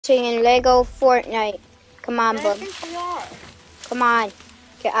Saying Lego Fortnite. Come on, I bub. think we are. Come on.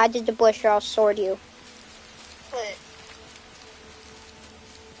 Get out of the bush or I'll sword you. Wait.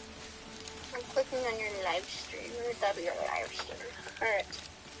 I'm clicking on your live stream. That'll be your live stream. Alright.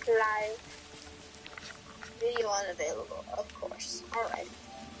 Live. Video unavailable, of course. Alright.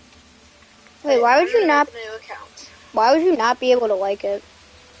 Wait, why would you not? Make a new account. Why would you not be able to like it?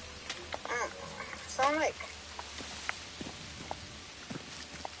 I don't know. So I'm like,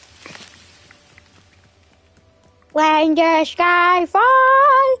 When the sky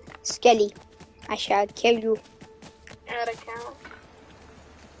falls, Skelly, I shall kill you. add account.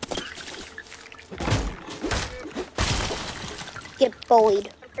 Get bullied.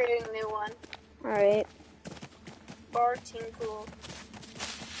 I'm creating a new one. Alright. Bar Tinkle.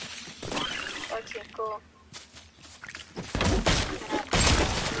 Bar Tinkle.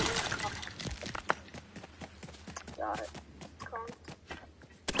 Got it.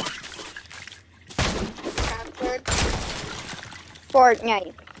 Password.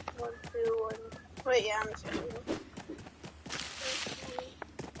 Fortnite. 1, 2, 1. Wait, yeah, I'm just gonna do it.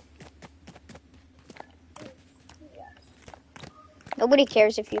 Nobody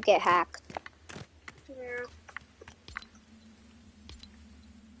cares if you get hacked. Yeah.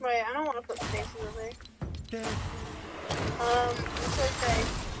 Wait, I don't want to put spaces away. What's I say?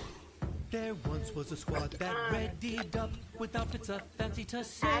 There once was a squad that readied up with outfits of fancy to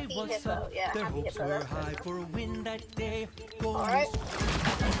say Happy what's Hippo, up. yeah, Their Happy hopes Hippo, were that's high good for a win that day. Alright.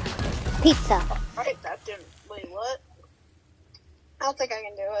 Pizza. Alright, that didn't. Wait, what? I don't think I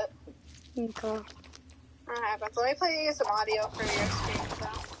can do it. Okay. Alright, but let me play you some audio for your stream. So.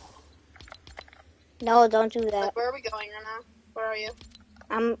 No, don't do that. Like, where are we going right now? Where are you?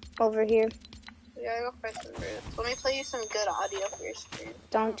 I'm over here. We gotta go find some roots. Let me play you some good audio for your stream.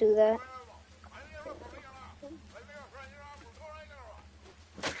 Don't do that.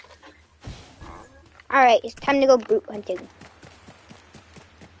 Alright, it's time to go brute hunting.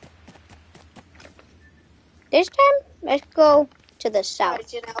 This time, let's go to the south. Alright,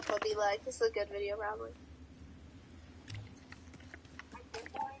 Gen Alpha be like, this is a good video, probably.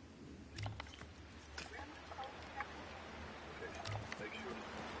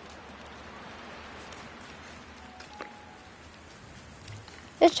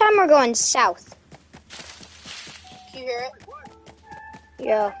 This time we're going south. Can you hear it?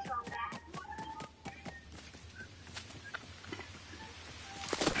 Yeah.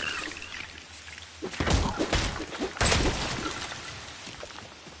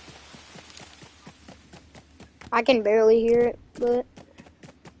 I can barely hear it, but...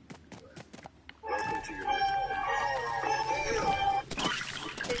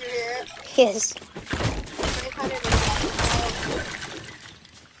 Did you hear it? Yes.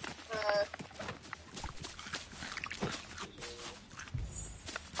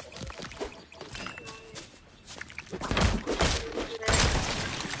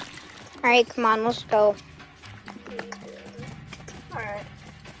 Alright, come on, let's go. Alright.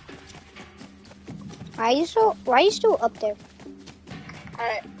 Why are you still up there?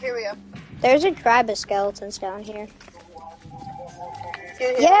 Alright, here we go. There's a tribe of skeletons down here.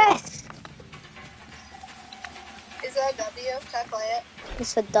 Yes! Is that a W? Can I play it?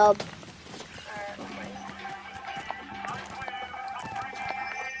 It's a dub.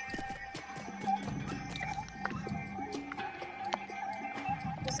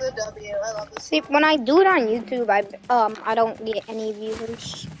 It's a W. I love this. See, when I do it on YouTube, I don't get any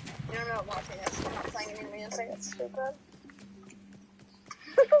viewers. You're not watching this. I'm not playing any music. It's stupid.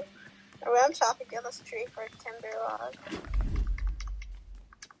 I'm chopping down this tree for a timber log.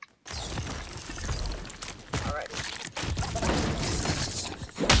 Alrighty.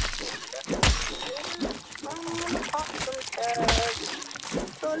 I'm gonna pop some tags.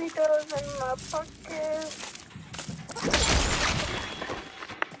 20 dollars in my pocket.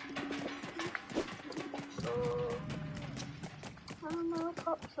 So, I'm gonna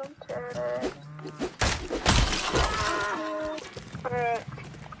pop some tags. Alright.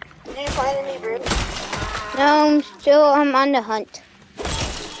 Did you find any roots? No, I'm on the hunt.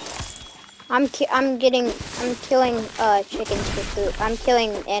 I'm killing chickens for food. I'm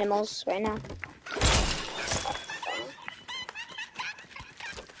killing animals right now.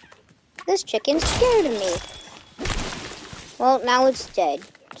 This chicken's scared of me. Well, now it's dead,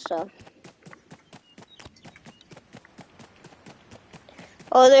 so.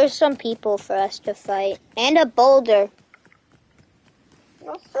 Oh, there's some people for us to fight. And a boulder.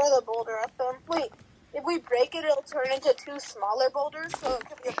 Let's throw the boulder at them. Wait, if we break it, it'll turn into 2 smaller boulders, so it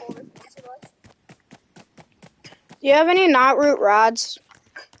could be a boulder for each of us. Do you have any knot root rods?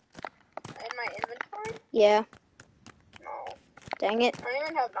 In my inventory? Yeah. No. Dang it. I don't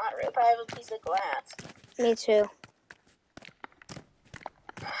even have not rope. I have a piece of glass. Me too.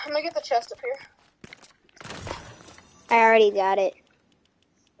 I'm gonna get the chest up here. I already got it.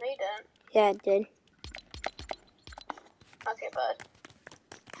 No, you didn't. Yeah, I did. Okay, bud.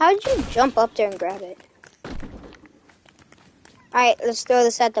 How did you jump up there and grab it? Alright, let's throw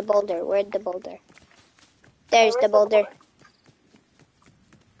this at the boulder. Where'd the boulder? There's the boulder.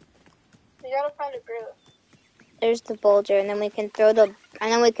 You gotta find a group. There's the boulder, and then we can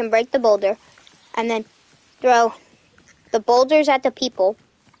break the boulder, and then throw the boulders at the people,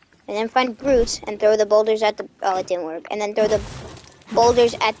 and then find brutes and throw the boulders at the. Oh, it didn't work. And then throw the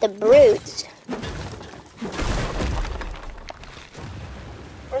boulders at the brutes.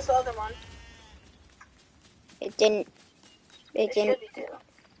 Where's the other one? It didn't. It should be two.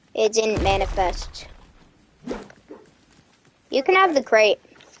 It didn't manifest. You can have the crate.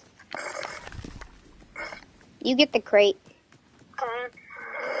 You get the crate. Come on.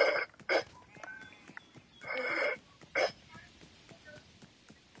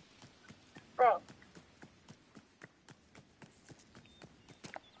 Bro.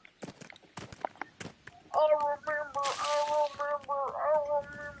 I remember.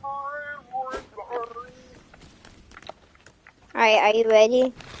 Alright, are you ready?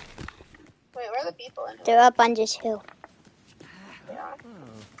 Wait, where are the people in here? They're up on this hill. They are?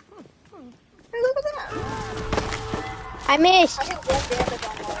 Hey, look at that! I missed! I think one damage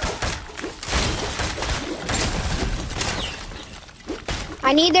on one.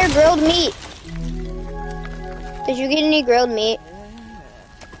 I need their grilled meat. Did you get any grilled meat?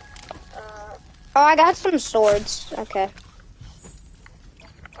 Oh, I got some swords. Okay.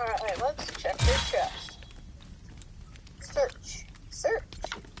 Alright, wait, let's check their chest. Search. Search.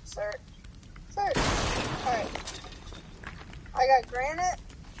 Search. Search. Alright. I got granite,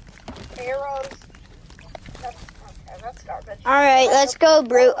 arrows. That's garbage. Alright, let's go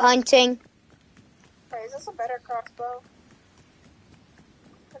brute hunting. Alright, is this a better crossbow?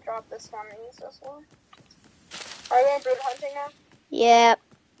 I'll drop this one and use this one. Are we going brute hunting now? Yep.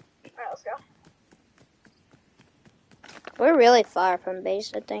 Alright, let's go. We're really far from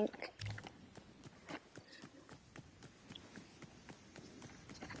base, I think.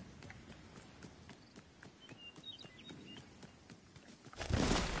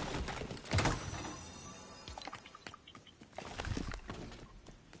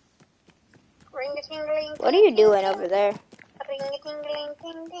 Ring-a-ting-a-ling. What are you doing over there? Ring-a-ting-a-ling,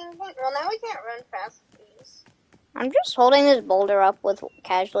 ting-ting-ting. Well, now we can't run past these. I'm just holding this boulder up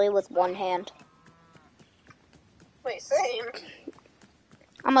casually with one hand. Wait, same.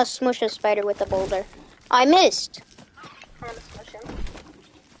 I'm gonna smush a spider with a boulder. I missed. I'm gonna smush him.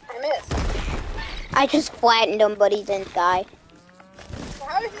 I missed. I just flattened him, but he didn't die.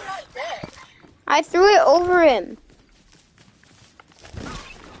 How is he not dead? I threw it over him.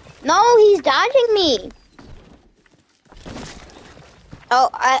 No, he's dodging me. Oh,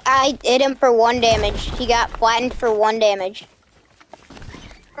 I hit him for 1 damage. He got flattened for 1 damage.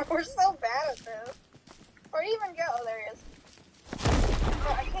 We're so bad at this. Where'd he even go? Oh, there he is.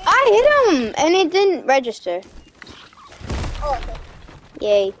 Oh, I hit him, and it didn't register. Oh, okay.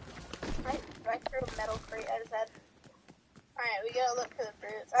 Yay. I threw a metal crate at his head. Alright, we gotta look for the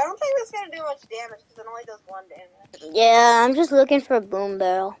brutes. I don't think this is gonna do much damage because it only does 1 damage. Yeah, I'm just looking for a boom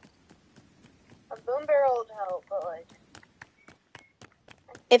barrel. A boom barrel would help, but like...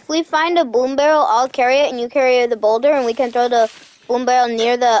 If we find a boom barrel, I'll carry it and you carry the boulder, and we can throw the boom barrel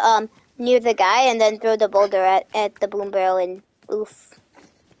near the guy, and then throw the boulder at the boom barrel, and oof.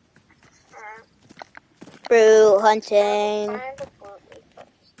 Brute hunting.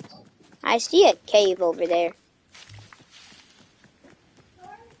 I see a cave over there.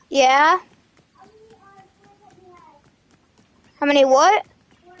 Yeah? How many what?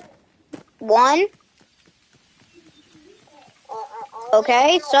 1?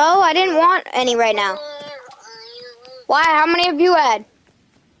 Okay, so I didn't want any right now. Why? How many have you had?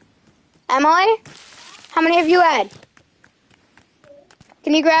 Emily? How many have you had?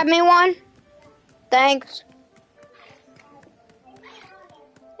 Can you grab me one? Thanks.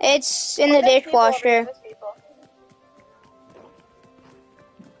 It's in the dishwasher.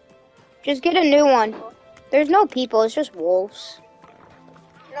 Just get a new one. There's no people, it's just wolves.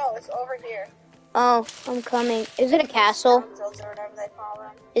 No, it's over here. Oh, I'm coming. Is it a castle?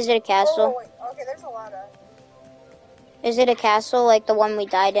 Is it a castle? Oh, wait. Okay, there's a lot of... Is it a castle like the one we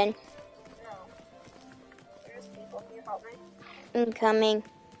died in? No. There's people. Can you help me? I'm coming.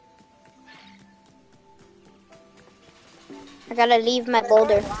 I gotta leave my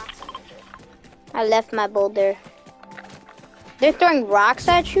boulder. I left my boulder. They're throwing rocks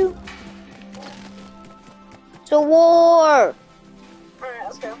at you? It's a war!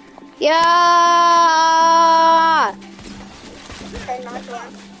 go. Yeah! Okay, knocked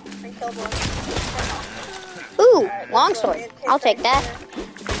one. I killed one. Ooh, Alright, let's longsword. go. I'll take that.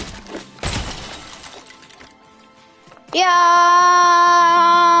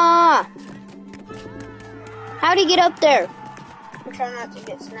 Yeah! How do you get up there? I'm trying not to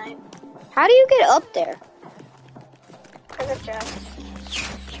get sniped. How do you get up there? There's a chest.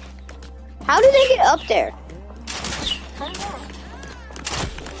 How do they get up there? I don't know.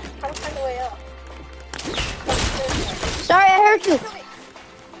 How to find the way up? Sorry, I hurt you.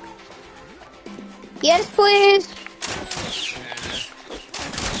 Yes, please.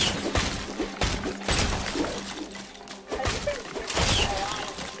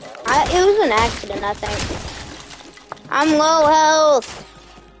 It was an accident, I think. I'm low health.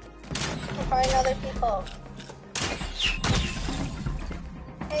 I'm finding other people.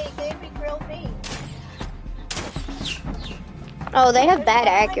 Hey, you gave me grilled meat. Oh, they have bad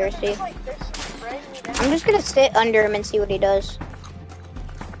accuracy. They're spraying me down. I'm just gonna sit under him and see what he does.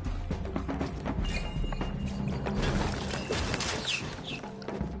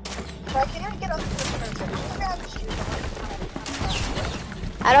 I can't even get up to this person. Look at the shoes.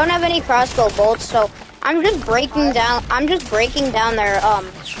 I don't have any crossbow bolts, so I'm just breaking down. I'm just breaking down their I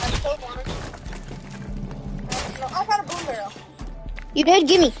killed one. No, I found a boom barrel. You did?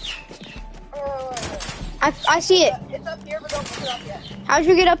 Gimme. Wait. I see it. It's up here, but don't pick it up yet. How'd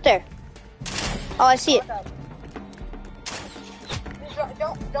you get up there? Oh, I see it. Walk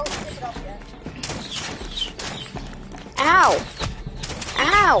up. Don't pick it up yet. Ow.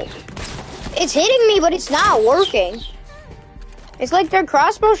 Ow. It's hitting me, but it's not working. It's like their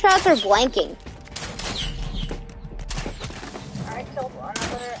crossbow shots are blanking. I killed one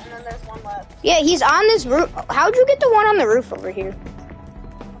over there, and then there's one left. Yeah, he's on this roof. How'd you get the one on the roof over here?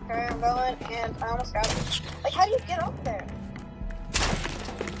 Okay, I'm going, and I almost got it. Like, how do you get up there?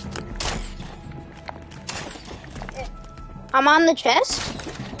 I'm on the chest.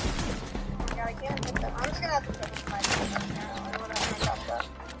 Oh my god, I can't get that. I'm just gonna have to finish my stuff now. I don't wanna make up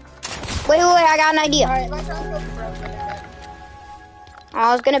stuff. Wait, I got an idea. Alright, my crossbow's broken.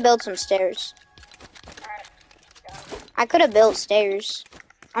 I was gonna build some stairs. Alright, got it. I could have built stairs.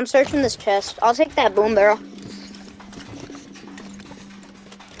 I'm searching this chest. I'll take that boom barrel.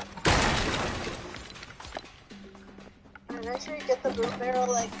 Alright, make sure you get the boom barrel,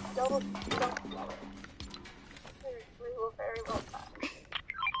 like, don't blow it. We will very well time.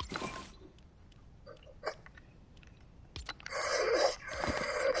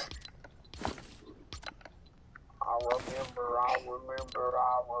 I remember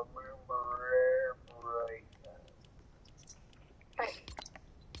everything. Right.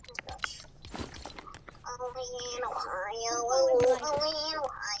 Oh gosh. Only in Ohio, only in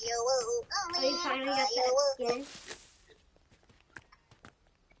Ohio, only in Ohio.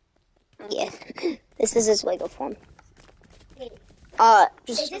 Yeah. This is his Lego form. Wait,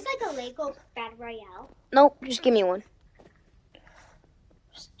 Just is this like a Lego Battle Royale? nope. Just give me one.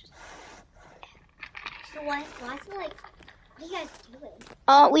 So what's like, what are you guys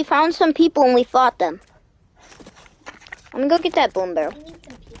doing? We found some people and we fought them. I'm gonna go get that boom barrel. We need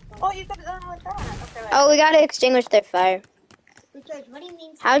some people. Oh, you could have done it like that. Okay, wait. Oh, we gotta extinguish their fire. Wait, George, what do you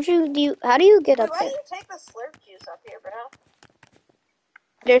mean? How do you get Wait, up why there? did you take the slurp juice up here, bro?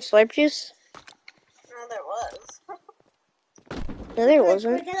 There's slurp juice? No, there was. No, there Were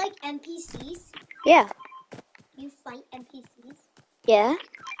wasn't. they like NPCs? Yeah. You fight NPCs? Yeah.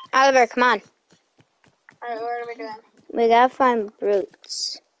 Oliver, come on. Alright, what are we doing? We gotta find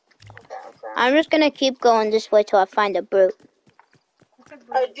brutes. Okay. I'm just gonna keep going this way till I find a brute. What's a Do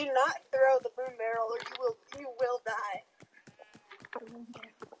brute? not throw the boom barrel or you will die.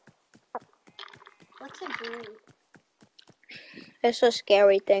 What's a brute? It's a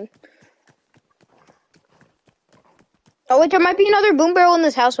scary thing. Oh wait, there might be another boom barrel in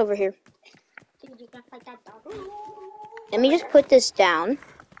this house over here. Dude, you can fight that dog. Let me just put this down.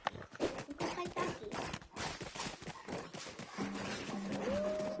 You can fight doggy.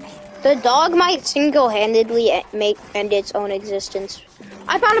 The dog might single-handedly end its own existence.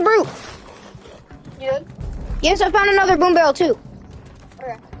 I found a brute. You did? Yes, I found another boom barrel too.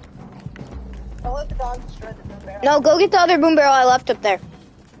 Okay. Don't let the dog destroy the boom barrel. No, go get the other boom barrel I left up there.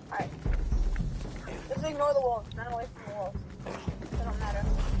 Alright. Just ignore the wolves. Run away from the wolves. It don't matter.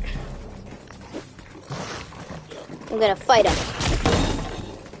 I'm gonna fight him.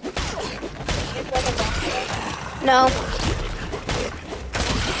 You throw the dog away. No.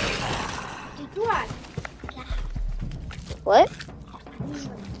 Dude, you are. What?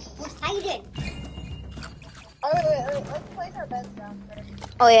 We're fighting. Oh, wait. Let's place our beds down first.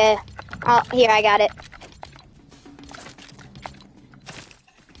 Oh yeah. Oh, here I got it.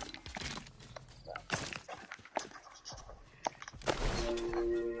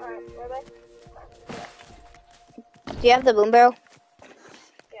 Alright, where are they? Do you have the boom barrel?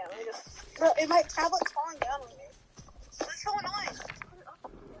 Yeah, let me just... Bro, my tablet's falling down on me. That's so annoying.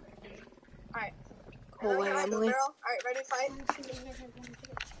 Alright. Go away, Emily. Alright, ready to fight?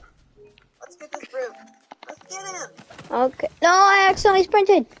 Let's get this brute. Let's get him. Okay. No, I accidentally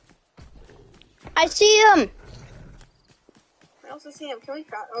sprinted. I see him. I also see him. Can we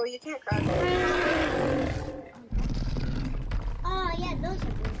crouch? Oh, you can't crouch. Oh, yeah, those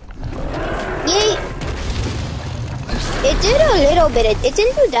are good. Yay! It did a little bit. It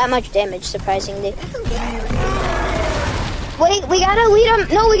didn't do that much damage, surprisingly. Wait, we gotta lead him.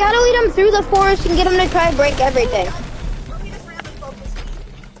 No, we gotta lead him through the forest and get him to try and break everything.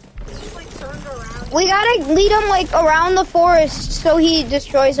 We gotta lead him like around the forest so he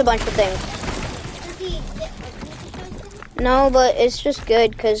destroys a bunch of things. Does he get like No, but it's just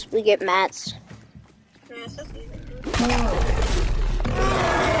good because we get mats. Yeah, it's just easy.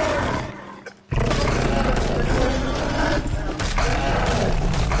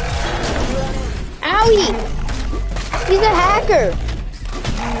 Owie! He's a hacker.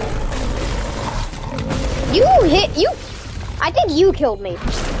 I think you killed me.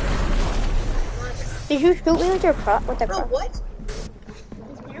 Did you shoot me with your with the Bro, cross? what?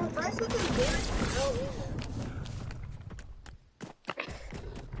 Bryce with his damage for no reason.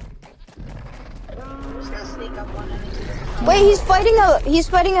 I'm just gonna sneak up on him. Wait, he's fighting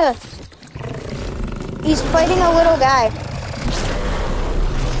a little guy.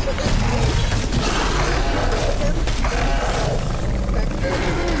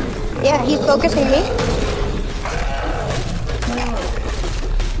 Yeah, he's focusing me.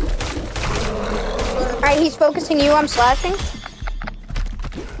 Alright, he's focusing you, I'm slashing.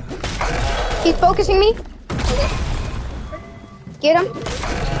 He's focusing me. Get him.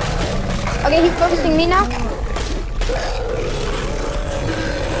 Okay, he's focusing me now.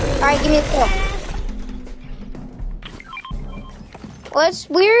 Alright, give me the kill.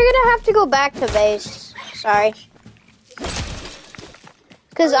 We're gonna have to go back to base. Sorry.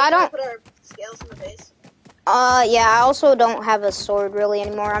 Cause I don't... Put our scales in the base. Yeah, I also don't have a sword really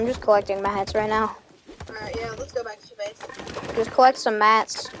anymore. I'm just collecting mats right now. Alright, yeah, let's go back to the base. Just collect some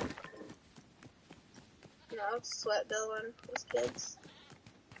mats. No, sweat Dylan. Those kids.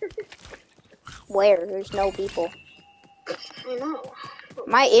 Where? There's no people. I know.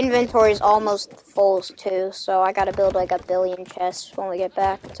 My inventory is almost full too, so I gotta build like 1 billion chests when we get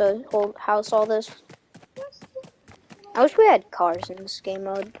back to house all this. I wish we had cars in this game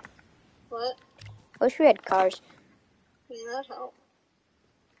mode. What? I wish we had cars. Yeah, that'd help.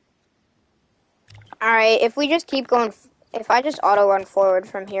 Alright, if we just keep going, if I just auto run forward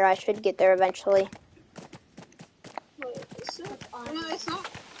from here, I should get there eventually. Wait, is it? No, it's not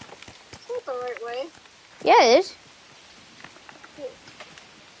the right way. Yeah, it is.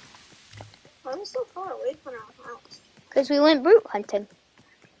 Why are we so far away from our house? Because we went brute hunting.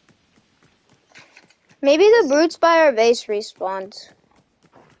 Maybe the brutes by our base respawned.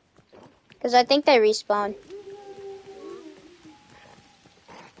 Because I think they respawn.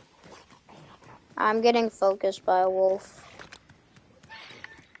 I'm getting focused by a wolf.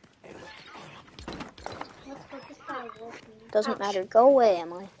 Let's focus on walking. Doesn't matter. Go away,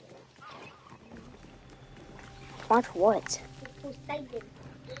 Emily. Watch what? Who's taking?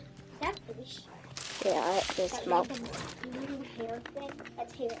 That fish. Yeah, it's That small. little hair thing.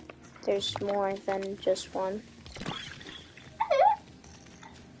 That's hair. There's more than just one.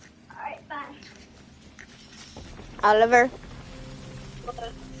 Alright, bye. Oliver,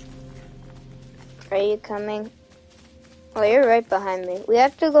 What? are you coming? Oh, you're right behind me. We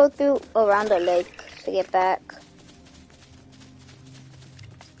have to go through around the lake to get back.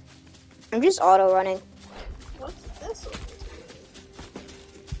 I'm just auto running. What's this one?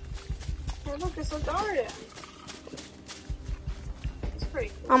 Hey, look, it's a garden. It's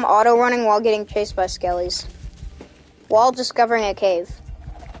pretty cool. I'm auto running while getting chased by skellies. While discovering a cave.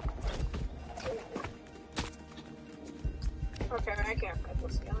 Okay, I can't fight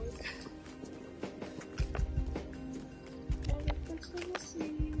those guys.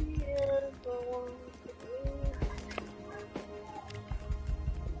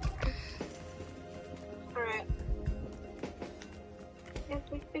 Alright.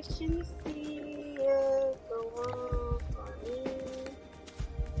 Every fish in the sea is the one for me.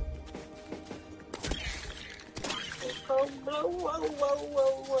 Whoa, whoa,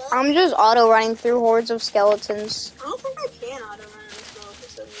 whoa, whoa. I'm just auto running through hordes of skeletons. I don't think I can auto run in this mode for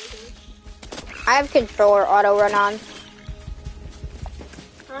some reason. I have controller auto run on.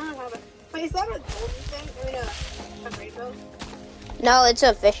 I don't have it. Wait, is that a golden thing? I mean, a rainbow? No, it's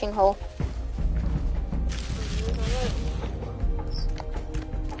a fishing hole.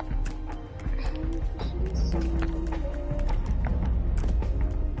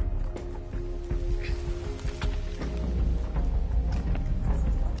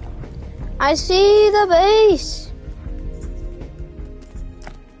 I see the base.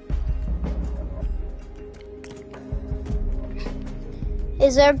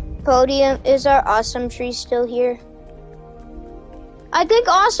 Is our awesome tree still here? I think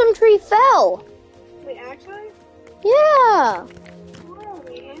awesome tree fell. Wait, actually? Yeah. Oh,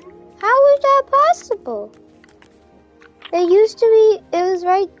 man. How is that possible? It used to be, it was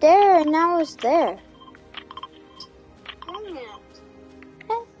right there and now it's there. Dang it.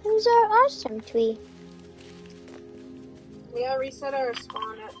 Who's our awesome tree? We gotta reset our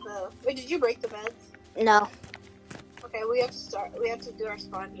spawn at the... Wait, did you break the beds? No, Okay, we have to do our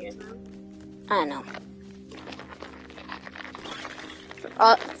spawn here then. I know.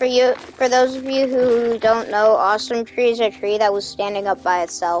 For those of you who don't know, awesome tree is a tree that was standing up by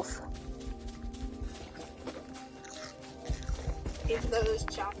itself. Even though it was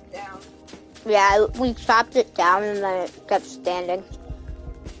chopped down. Yeah, we chopped it down and then it kept standing.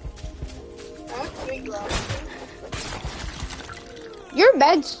 I have 3 gloves. Your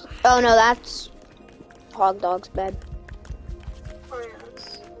bed's... Oh no, that's Hog Dog's bed. Oh,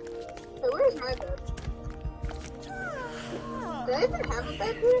 yes. Wait, where's my bed? Did I even have a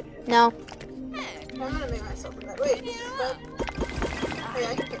bed here? No. I'm gonna make myself a bed. Wait, is this bed? Wait,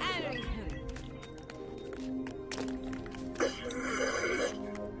 I can get this bed.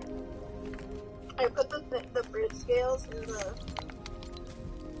 I put the fruit scales in the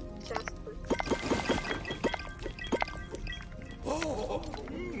chest.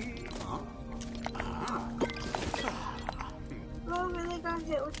 Oh, really got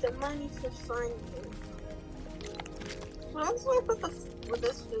hit with the money for fun. What else do I put with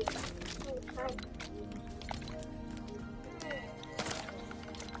this food? Okay.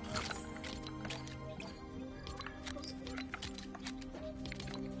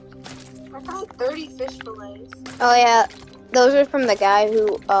 I found 30 fish fillets. Oh yeah, those are from the guy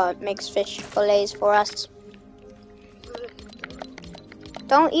who makes fish fillets for us.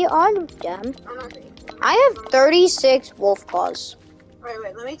 Don't eat all of them. I'm not gonna eat them. I have 36 wolf claws. Wait,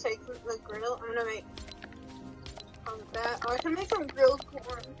 let me take the grill. I'm gonna make that. Oh, I can make some grilled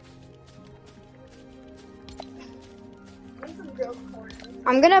corn. Make some grilled corn.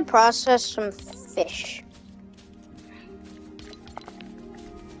 I'm gonna process some fish.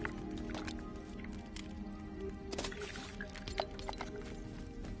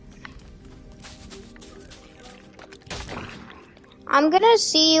 I'm gonna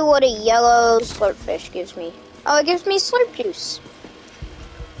see what a yellow slurp fish gives me. Oh, it gives me slurp juice.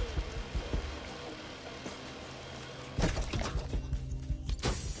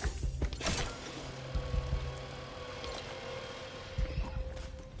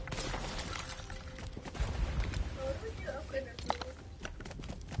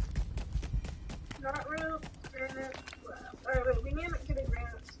 Not real granite slab. Alright, wait, we need to get a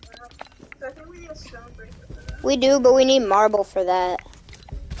granite slab. So I think we need a stone breaker for that. We do, but we need marble for that.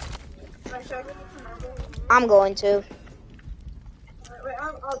 Should I get some marble? I'm going to. Alright, wait,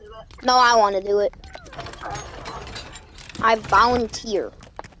 I'll do it. No, I want to do it. Alright. I volunteer.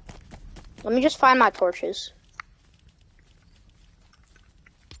 Let me just find my torches.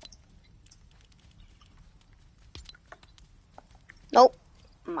 Nope.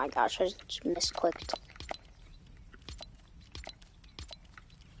 Oh my gosh, I just misclicked.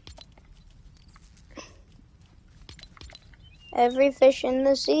 Every fish in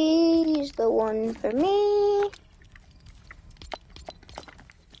the sea is the one for me.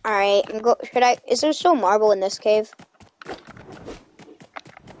 Alright, is there still marble in this cave? Do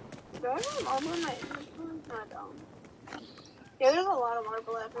I have marble in my inventory? No, I don't. Yeah, there's a lot of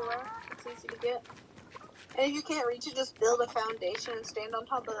marble everywhere. It's easy to get. And if you can't reach it, just build a foundation and stand on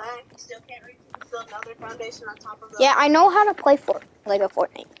top of that. If you still can't reach it, just build another foundation on top of that. Yeah, I know how to play like a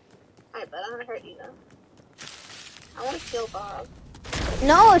Fortnite. Alright, but I'm gonna hurt you though. I wanna kill Bob.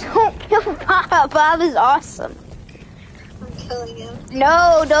 No, don't kill Bob. Bob is awesome. I'm killing him.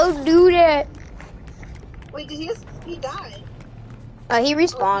 No, don't do that. Wait, he died. He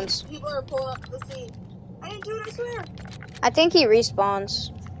respawns. Oh, people are pulling up the scene. I didn't do it, I swear. I think he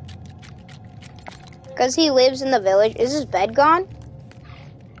respawns. Because he lives in the village. Is his bed gone?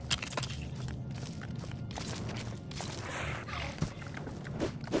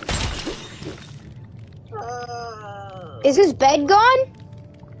 Is his bed gone?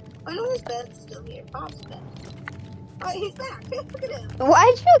 I know his bed's still here. Bob's bed. Oh, he's back. Look at him.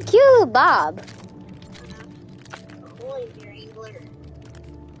 Why'd you kill Bob? Boy, you're angler.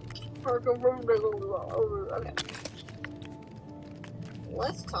 Okay.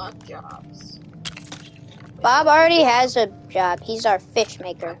 Let's talk jobs. Bob already has a job. He's our fish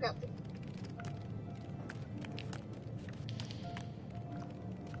maker. I've got the-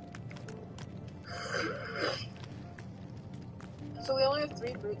 So we only have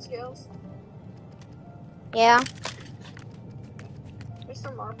 3 brute scales. Yeah. There's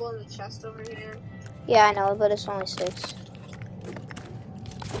some marble in the chest over here. Yeah, I know, but it's only 6.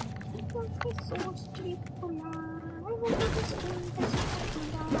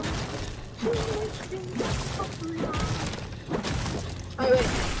 Oh wait,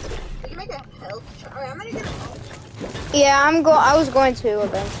 did you make a health chart? Alright, I'm gonna get a health chart. Yeah, I was going to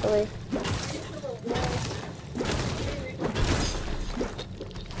eventually.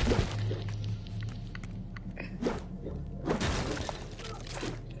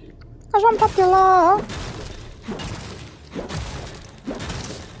 Cause I'm popular.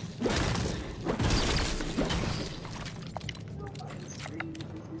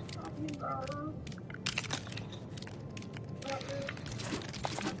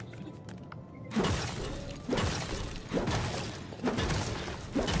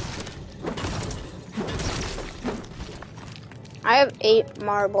 I have 8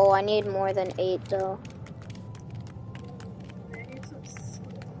 marble. I need more than 8 though.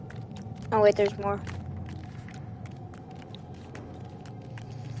 Oh wait, there's more.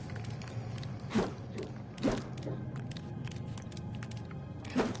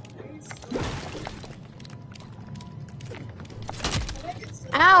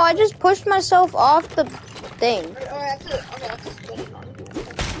 Ow, I just pushed myself off the thing. Oh, I have to spin it on.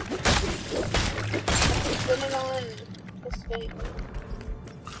 Spin it on the spinning wheel.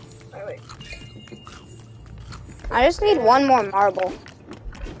 Alright, wait. I just need 1 more marble.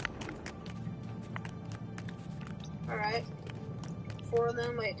 Alright. 4 of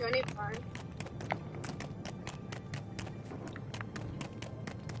them. Wait, do I need 5?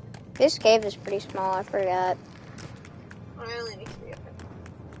 This cave is pretty small, I forgot. I only need 3 of them.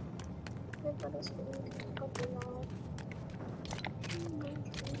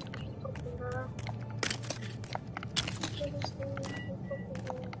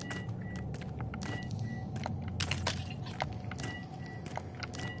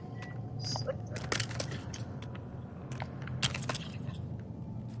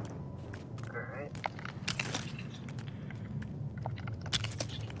 Alright.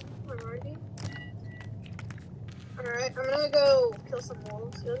 Alrighty. Alright, I'm gonna go kill some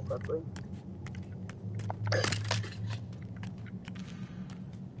wolves really quickly.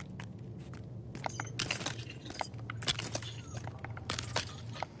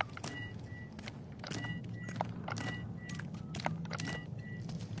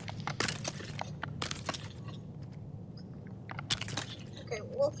 Okay,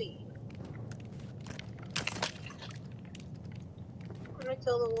 Wolfie. I'm gonna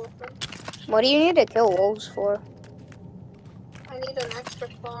kill the wolf then. What do you need to kill wolves for? I need an extra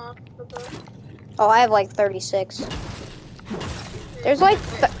claw for the... Oh, I have like 36. There's like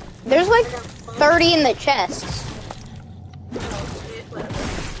 30 in the chests.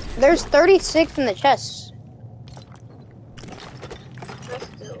 There's 36 in the chests.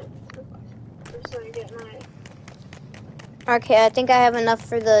 Okay, I think I have enough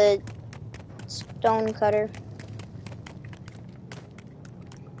for the stone cutter.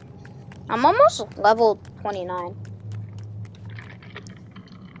 I'm almost level 29.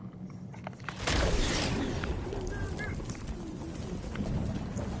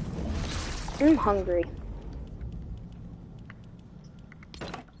 I'm hungry.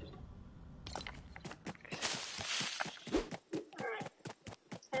 Alright.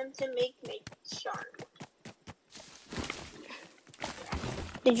 Time to make my charm.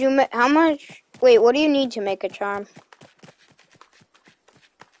 Did you make, how much, wait, what do you need to make a charm?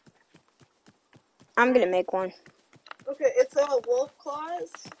 I'm gonna make one. Okay, it's wolf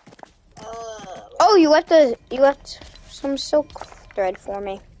claws. Oh, you left some silk thread for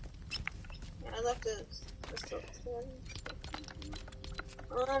me. Yeah, I left the silk thread.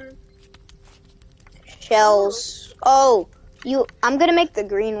 Shells. Oh, I'm gonna make the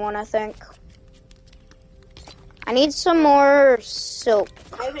green one, I think. I need some more silk.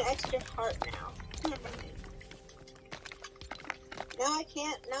 I have an extra heart now.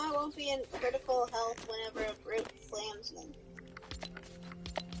 Now I won't be in critical health whenever a brute slams me.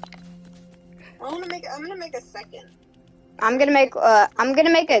 I'm gonna make a second. I'm gonna make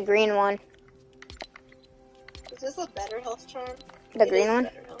a green one. Is this a better health charm? The green one?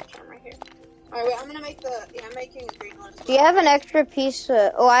 Better health charm right here. Alright, wait, I'm making a green one as well. Do you have an extra piece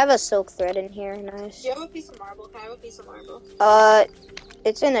of, oh, I have a silk thread in here, nice. Do you have a piece of marble? Can I have a piece of marble?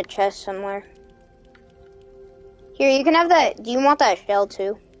 It's in a chest somewhere. Here, you can have that, do you want that shell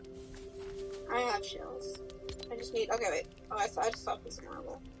too? I have shells. I just need, okay, wait. Oh, I just saw a piece of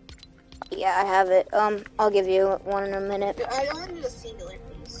marble. Yeah, I have it. I'll give you one in a minute. I only need a singular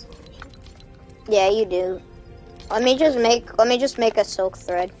piece. Yeah, you do. Let me just make a silk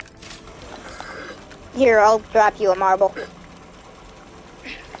thread. Here, I'll drop you a marble.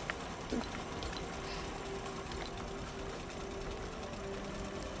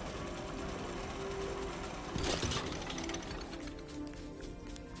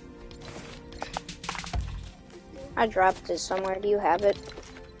 I dropped it somewhere. Do you have it?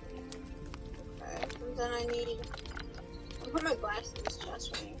 Okay, and then I'll put my glass in this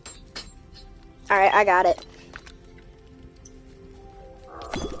chest right here. Alright, I got it.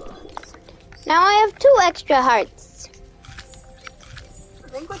 Now I have 2 extra hearts. I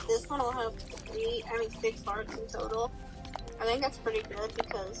think with this one I'll have 6 hearts in total. I think that's pretty good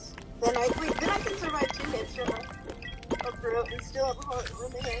because then I can survive 2 hits from a fruit and still have a heart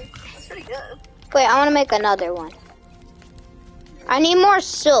remaining. That's pretty good. Wait, I want to make another one. I need more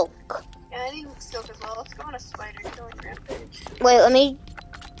silk. Yeah, I need silk as well. Let's go on a spider killing rampage. Wait, let me...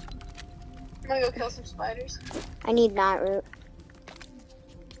 I'm gonna go kill some spiders. I need knot root.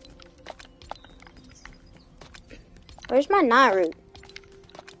 Where's my knot root?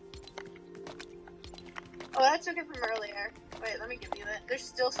 Oh, I took it from earlier. Wait, let me give you that. There's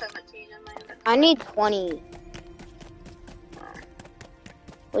still 17 in my inventory. I need 20.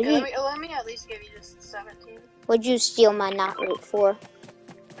 Would Yeah, you let me at least give you just 17. would you steal my knot root for?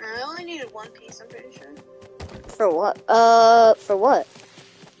 I only needed 1 piece, I'm pretty sure. For what? For what?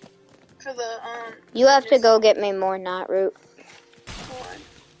 For the, You have to go get me more knot root. Why?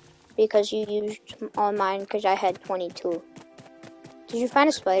 Because you used all mine because I had 22. Did you find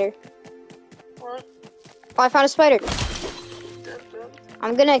a spider? What? Oh, I found a spider. Good.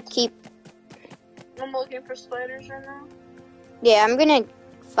 I'm gonna keep... I'm looking for spiders right now. Yeah, I'm gonna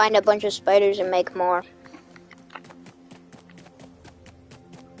find a bunch of spiders and make more.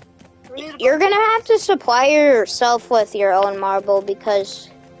 We need a You're bunch gonna have to supply yourself with your own marble because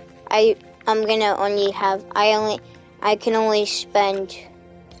I'm gonna only have... I can only spend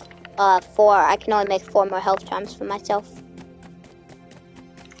 4. I can only make 4 more health charms for myself.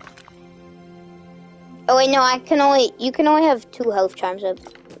 Oh wait, no, you can only have 2 health charms up.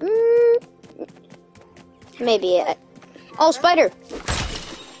 Maybe. Oh, spider!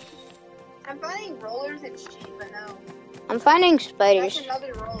 I'm finding rollers and sheep, but no. I'm finding That's spiders.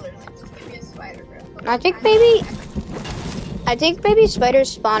 another roller. Just give me a spider, bro. I think maybe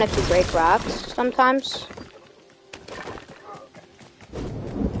spiders spawn if you break rocks sometimes.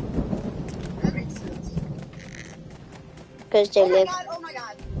 That makes sense. Because they live. Oh my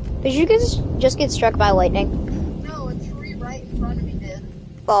god. Did you just get struck by lightning? No, a tree right in front of me did.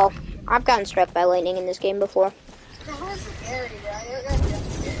 Well, I've gotten struck by lightning in this game before. That was scary, bro. That got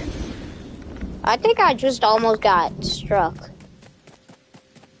just scared. I think I just almost got struck.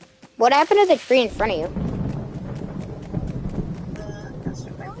 What happened to the tree in front of you?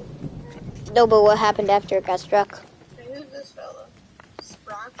 No, but what happened after it got struck? Who's this fella?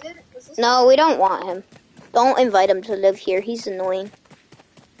 Sprocket? Is this No, we don't want him. Don't invite him to live here. He's annoying.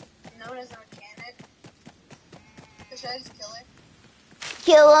 known as a mechanic? Should I just kill her?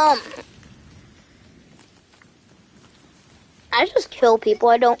 Kill him! I just kill people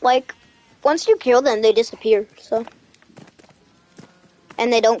I don't like. Once you kill them, they disappear, so.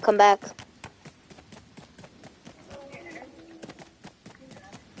 And they don't come back.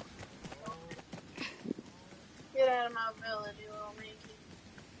 Get out of my village, you little manky.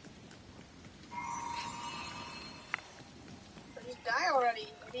 Just die already,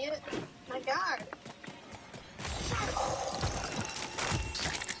 idiot. My god.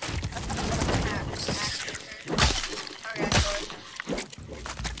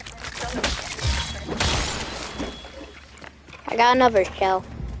 I got another shell.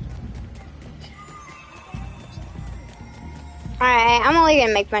 Alright, I'm only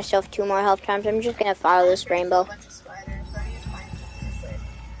gonna make myself 2 more health charms. I'm just gonna follow this rainbow.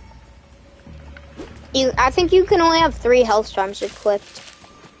 I think you can only have 3 health charms equipped.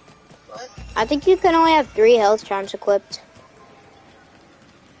 What? I think you can only have 3 health charms equipped.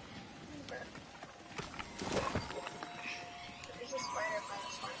 There's a spider by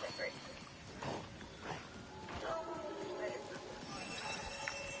the spawn right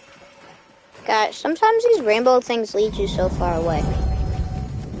Gosh, sometimes these rainbow things lead you so far away.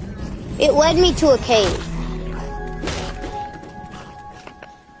 It led me to a cave.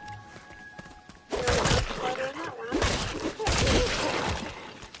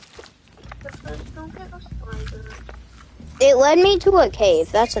 It led me to a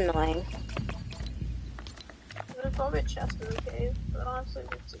cave. That's annoying. There's probably a chest in the cave, but honestly,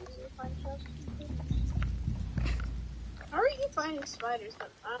 it's easy to find chests. How are you finding spiders, but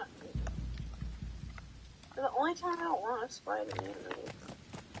not me? The only time I don't want a spider, man.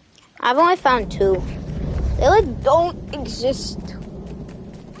 I've only found 2. They like don't exist.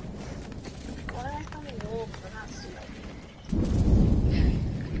 Why am I finding wolves but not snakes?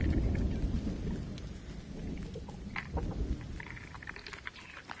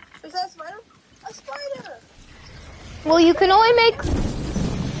 Is that a spider? A spider! Well, you can only make.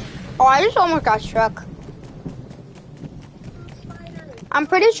 Oh, I just almost got struck. Spider! I'm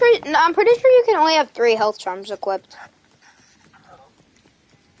pretty sure you can only have 3 health charms equipped.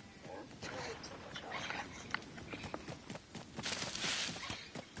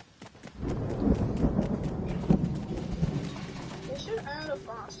 They should add a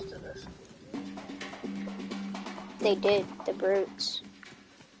boss to this. They did, the brutes.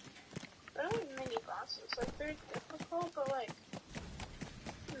 They're like mini bosses. Like, they're difficult, but like,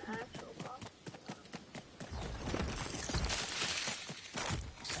 an actual boss.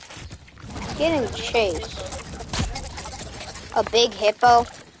 Getting chased. A big hippo.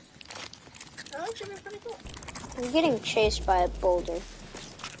 That actually be pretty cool. I'm getting chased by a boulder.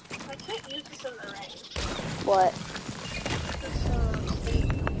 I can't use this in the rain. What? This,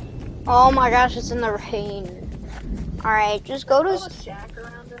 Oh my gosh, it's in the rain. Alright, just go I'll to... just shack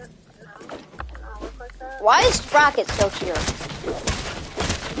around it. No, not look like that. Why is Sprocket still here?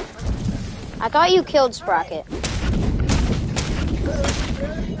 I thought you killed Sprocket.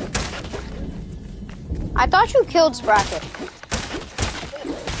 I thought you killed Sprocket.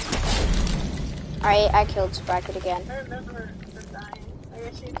 Alright, I killed Sprocket again. I remember her dying. I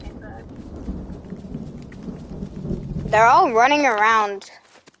guess she came back. They're all running around.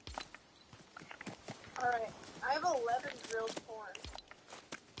 Alright, I have 11 grilled corn.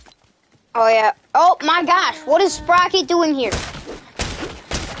 Oh yeah. Oh my gosh, what is Sprocket doing here?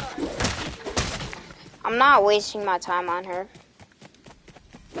 I'm not wasting my time on her.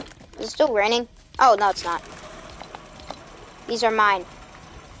 Is it still raining? Oh, no, it's not. These are mine.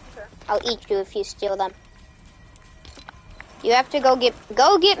 Okay. I'll eat you if you steal them. You have to go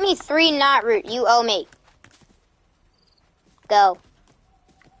get me 3 knot root. You owe me. Go.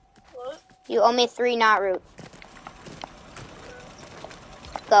 What? You owe me 3 knot root.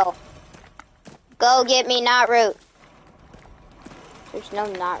 Go. Go get me knot root. There's no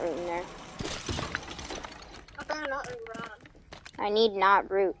knot root in there. I better not run. I need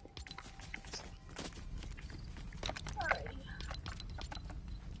knot root. Alrighty.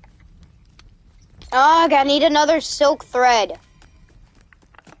 Ugh, I need another silk thread.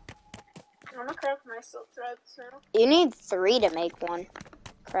 I'm gonna craft my silk threads now. You need 3 to make one.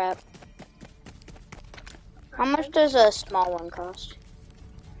 Crap. How much does a small one cost?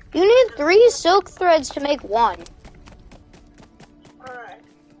 You need 3 silk threads to make one. Alright.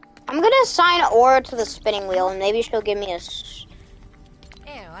 I'm gonna assign Aura to the spinning wheel and maybe she'll give me a...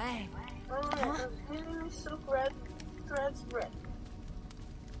 Alright, I'm getting silk red threads red.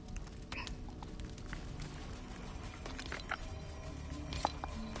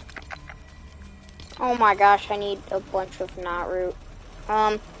 Oh my gosh, I need a bunch of knot root.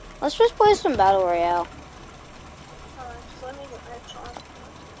 Let's just play some Battle Royale. Alright, just let me get rich on.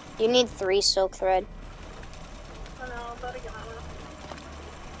 You need 3 silk thread. I know, but again,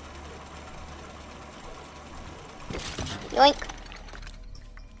 Yoink.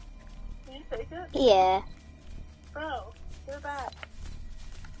 Can you take it? Yeah. Bro, you're back.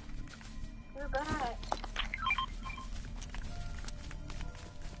 You're back.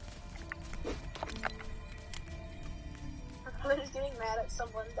 I was getting mad at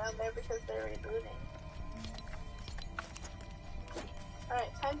someone down there because they're rebooting.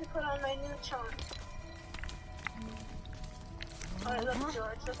 Alright, time to put on my new charm. Alright, look,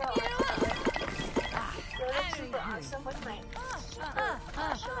 George, look how awesome I look. You look super awesome with my super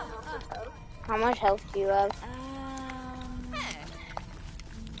awesome amounts of health. How much health do you have?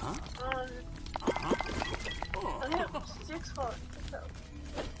 I have 6 health.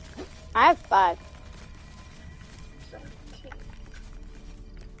 I have 5. 17.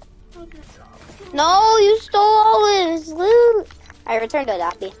 Oh, good job. No, you stole all his loot. I returned to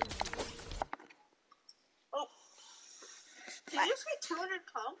Adopt. Oh. Did you just get 200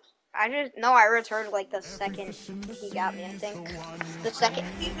 pumps? I returned like the second he got me, I think. The second.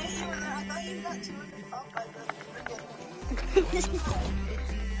 He made you, I thought you got 200 pumps by the freaking.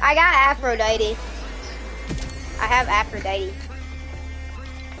 I got Aphrodite. I have Aphrodite.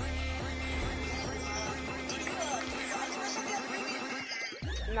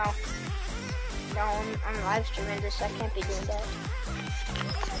 No. No, I'm live streaming this. I can't be doing that.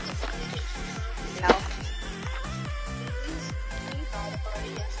 No.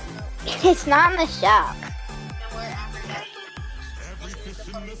 It's not in the shop.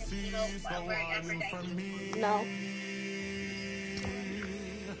 No.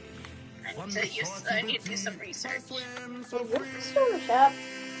 I need to do some research. Is Rufus still in the shop?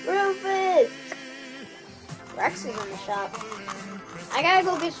 Rufus! Rex is in the shop. I gotta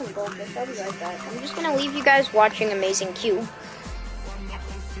go get some goldfish. I'll be right back. I'm just gonna leave you guys watching Amazing Cube.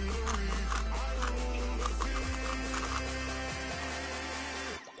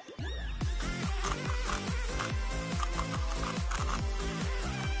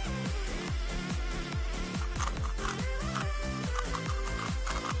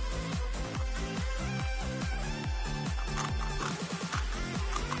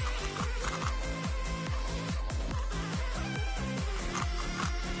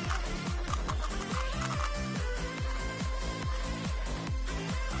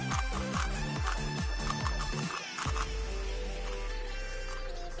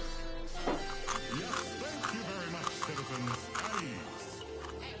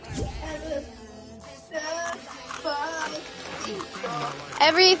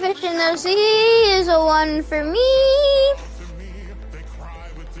 Every fish in the sea is a one for me.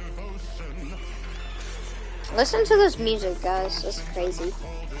 Listen to this music, guys. It's crazy.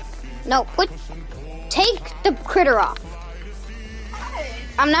 No, take the critter off.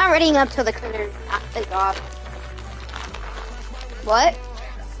 I'm not reading up till the critter is off. What?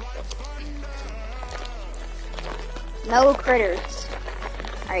 No critters.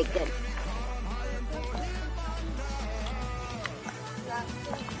 Alright, good.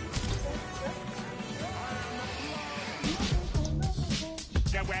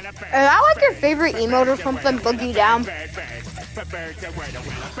 Is that like your favorite emote or something, Boogie Down?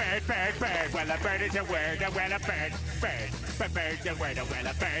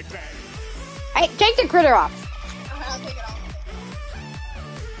 Hey, take the critter off. I'll take it off.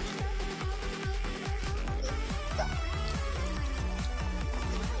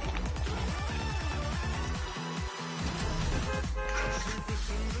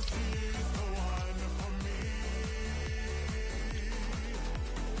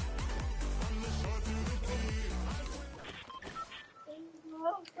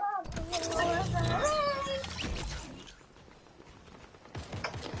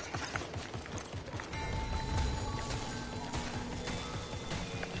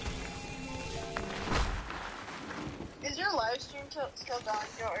 Is your live stream still going,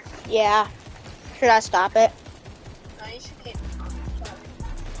 George? Yeah. Should I stop it? No, you should keep.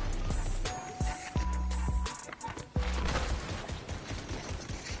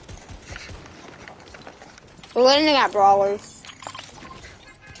 We're landing at Brawlers.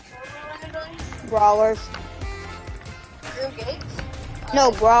 Brawlers. Drew Gates?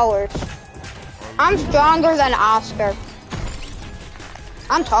 No, Brawlers. I'm stronger than Oscar.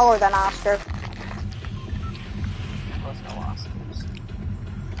 I'm taller than Oscar. There's no Oscars.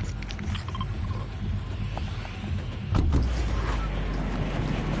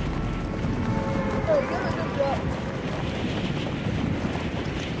 Oh, you're gonna do that.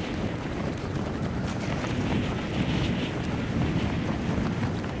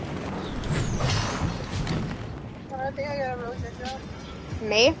 I think I got a really good job.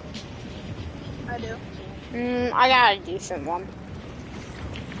 Me? I do. I got a decent one.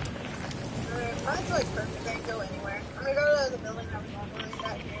 Mine's like perfect. I can go anywhere. I'm gonna go to the building I was normally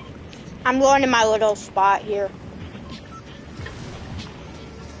at here. I'm going to my little spot here.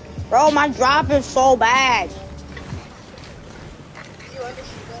 Bro, my drop is so bad. You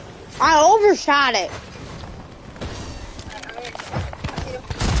undershoot it. I overshot it.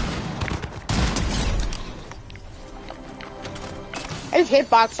 His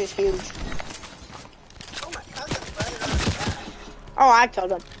hitbox is huge. Oh my cousin's brother on the back. Oh, I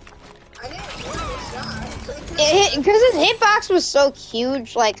killed him. I didn't hear your shot. Because his hitbox was so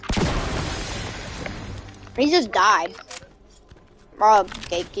huge, like, he just died.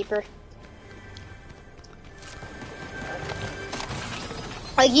 Gatekeeper.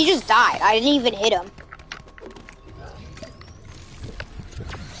 Like, he just died. I didn't even hit him.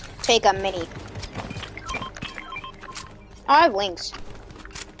 Take a mini. Oh, I have wings.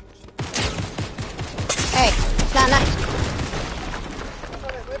 Hey, it's not nice.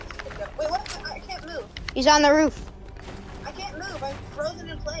 Wait, what? I can't move. He's on the roof. I can't move. I'm frozen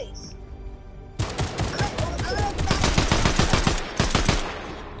in place.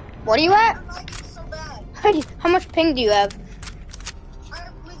 What are you at? I'm lagging so bad. How much ping do you have? I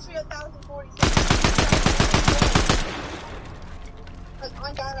have literally 1,046. Like, oh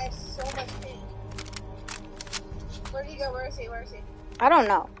my god, I have so much ping. Where did he go? Where is he? Where is he? I don't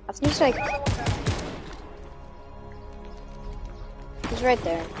know. I think he's like, he's right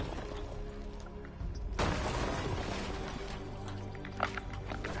there.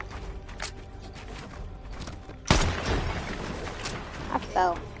 I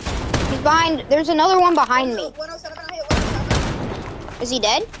fell. He's behind. There's another one behind me. 107, I hit 107. Is he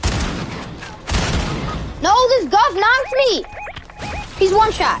dead? No, this Guff knocked me. He's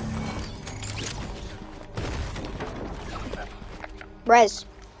one shot. Res.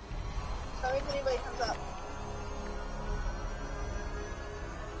 Tell me if anybody comes up.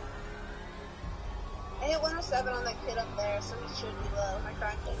 I hit 107 on that kid up there, so he should be low. I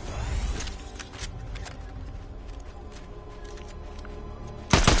cracked it.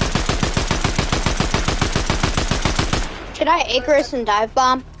 Should I Icarus and dive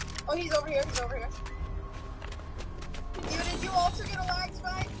bomb? Oh, he's over here. He's over here. Did you also get a lag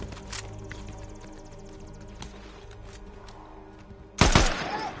spike?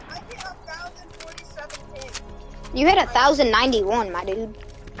 I hit 1,047 ping. You hit 1,091, my dude.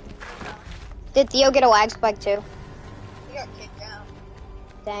 Did Theo get a lag spike too? He got kicked out.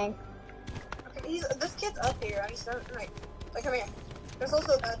 Dang. Okay, this kid's up here. I just don't like come here. There's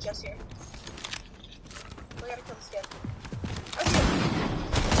also a chest here. We gotta kill this kid. Okay.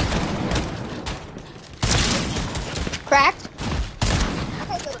 Cracked.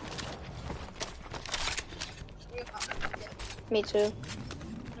 Okay, kill him. Me too.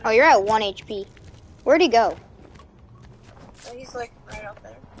 Oh, you're at 1 HP. Where'd he go? He's like right up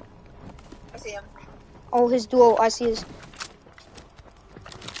there. I see him. Oh, his duo. I see his.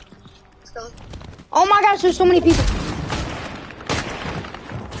 Let's go. Oh my gosh, there's so many people.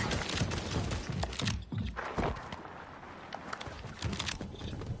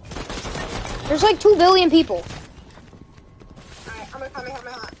 There's like 2 billion people. Alright, I'm gonna come and have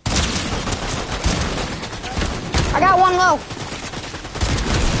my hot. I got one low.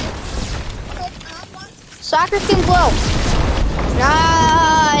 Okay, I have one. Soccer team's low.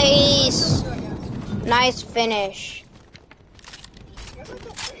 Nice. Let's do it, guys. Nice finish. Here's like a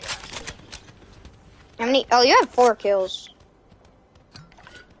 3, actually. How many? Oh, you have 4 kills.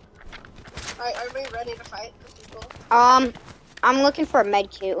 Alright, everybody ready to fight the people? I'm looking for a med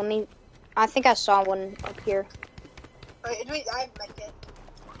kit. Let me. I think I saw one up here. Alright, wait, I have a med kit.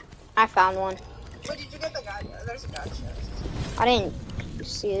 I found one. Wait, did you get the guy? There's a guy chest. I didn't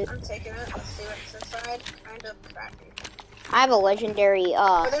see it. I'm taking it. Let's see what's inside. Kind of crappy. I have a legendary.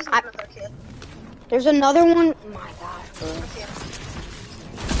 Oh, there's another kid. There's another one. Oh my gosh, bro. I see him.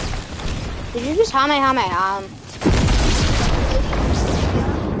 Did you just hame?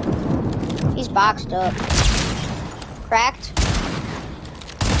 He's boxed up. Cracked.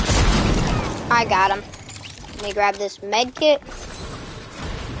 I got him. Let me grab this med kit.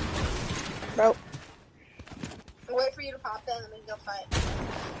 Bro, I'll wait for you to pop that and then we can go fight.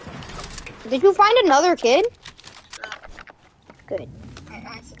 did you find another kid? No, Good. I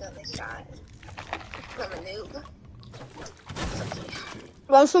accidentally shot. I'm a noob.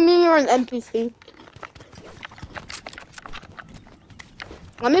 Well, so me, you're an NPC.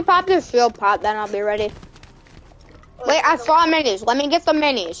 Let me pop this shield pot, then I'll be ready. Wait, I saw minis. Let me get the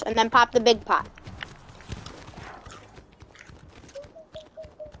minis, and then pop the big pot.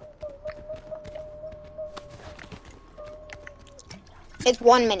 It's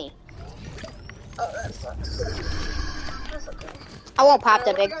 1 mini. Oh, that sucks. That's okay. I won't pop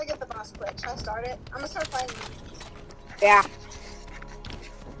the We're big. gonna get the boss quick. Should I start it? I'm gonna start fighting. Yeah.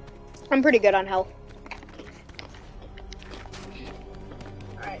 I'm pretty good on health.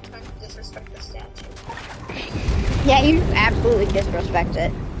 Alright, time to disrespect the statue. Yeah, you absolutely disrespect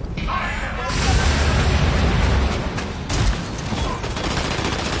it.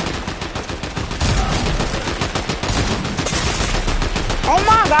 Oh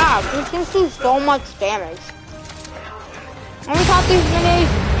my god, this can do so much damage. Let me pop these minis.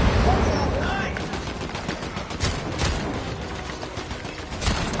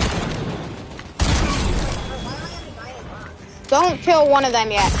 Don't kill one of them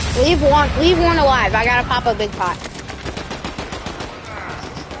yet. Leave one alive. I gotta pop a big pot.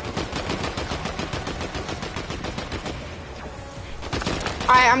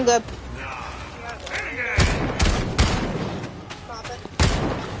 Alright, I'm good. Pop it.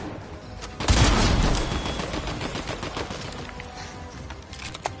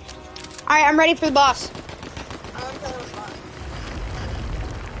 Alright, I'm ready for the boss. I'm playing with boss.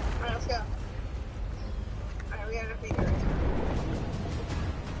 Alright, let's go. Alright, we gotta defeat her.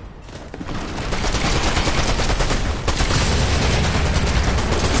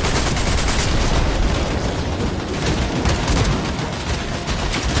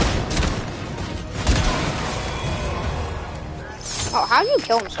 Oh, how did you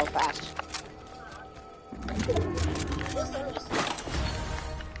kill him so fast?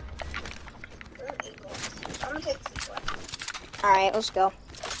 I'm gonna take this one. Alright, let's go.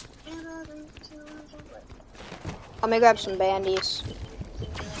 Let me grab some bandies.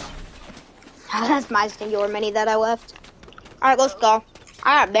 That's my singular mini that I left. Alright, let's go.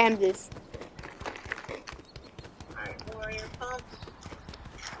 I got bandages. Alright, warrior pump.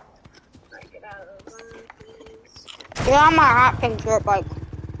 Alright, get out of the room, please. Get on my hot pink dirt bike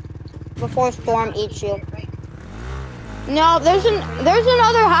before Storm eats you. Right? No, there's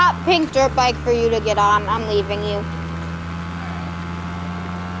another hot pink dirt bike for you to get on. I'm leaving you.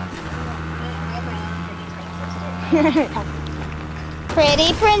 I have my own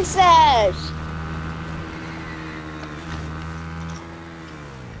Pretty princess.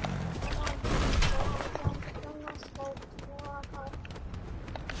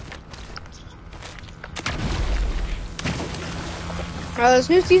 Oh, this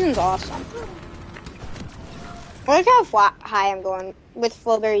new season's awesome. I like how high I'm going with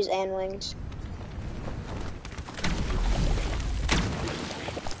flowberries and wings.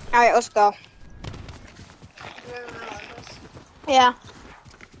 Alright, let's go. Yeah.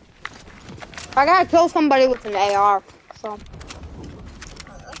 I gotta kill somebody with an AR, so.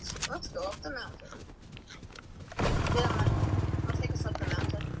 Let's go up the mountain. Get on that. I'll take us up the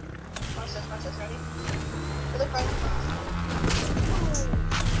mountain. Watch this, ready? Look right in front.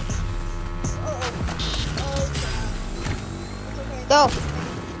 Go.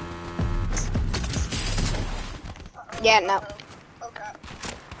 Yeah, no. Oh crap.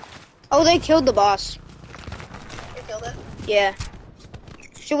 Oh, they killed the boss. You killed it? Yeah.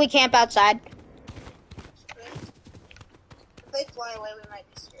 Should we camp outside? If they fly away, we might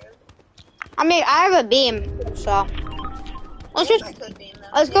be scared. I mean, I have a beam, so. Let's just, I could beam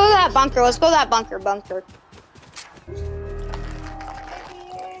them. let's go to that bunker. Let's go to that bunker.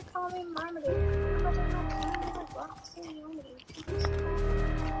 Hey, call me Marmaduke.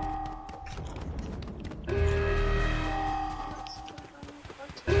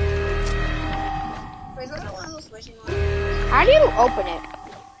 Wait, is that one of those wishing ones? How do you open it?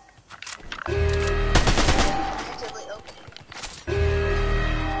 Actively open it.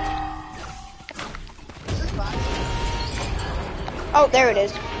 Is this box? Oh, there it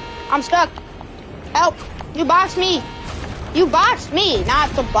is. I'm stuck. Help! You boxed me! You boxed me,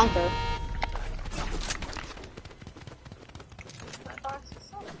 not the bunker. My box is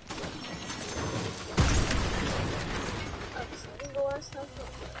so. These doors have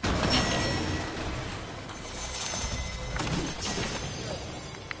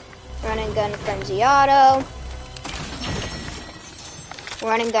Running gun frenzy auto.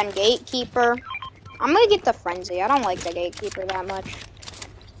 Running gun gatekeeper. I'm gonna get the frenzy. I don't like the gatekeeper that much.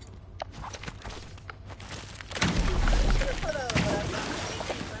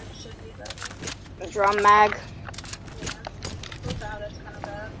 Drum mag. without it's kind of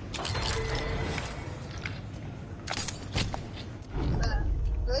bad.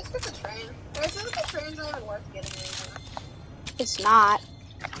 At least get the train. I feel like the train's not even worth getting anymore. It's not.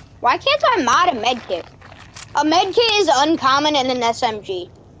 Why can't I mod a medkit? A medkit is uncommon in an SMG.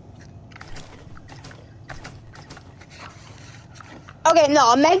 Okay,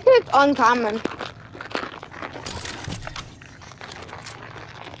 no, a medkit's uncommon.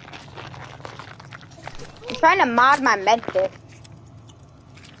 I'm trying to mod my medkit.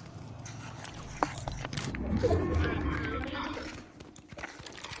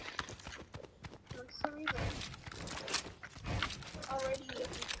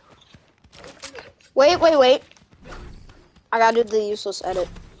 Wait. I gotta do the useless edit.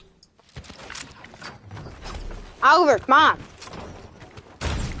 Oliver, come on.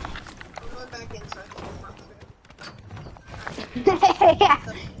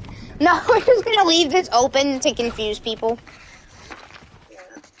 No, we're just gonna leave this open to confuse people.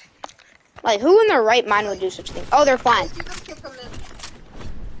 Like, who in their right mind would do such a thing? Oh, they're flying.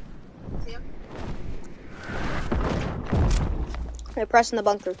 They're pressing the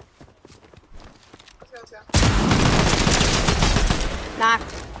bunker.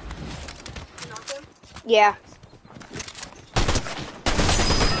 Knocked. Yeah.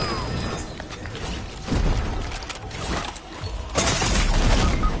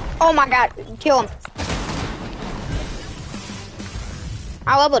 Oh my god, kill him.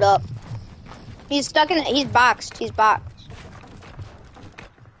 I leveled up. He's stuck in, he's boxed. He's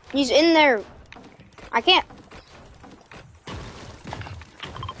in there. I can't.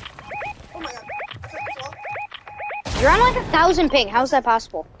 Oh my god. You're on like 1,000 ping. How's that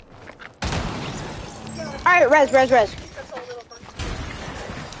possible? Alright, res.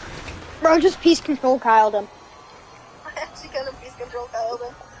 Bro, just peace control Kyled him. I actually kind of peace control Kyled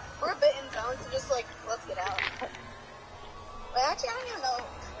him. We're a bit in town, so just like, let's get out. Wait, actually, I don't even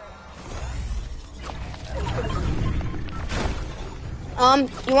know.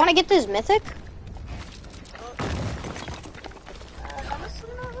 You want to get this mythic? Honestly,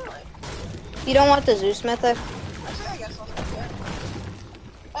 not really. You don't want the Zeus mythic? Actually, I guess I'll take it.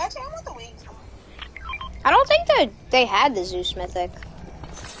 Actually, I want the wings. I don't think that they had the Zeus mythic.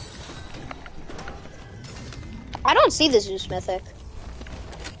 I don't see the Zeus mythic.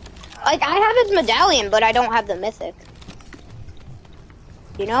 Like, I have his medallion, but I don't have the mythic.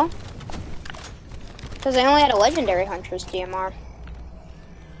 You know? Because I only had a legendary Huntress DMR.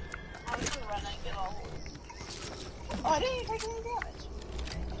 I was gonna run and get all these. Oh, I didn't even take any damage.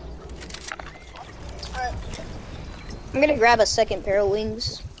 Alright. I'm gonna grab a second pair of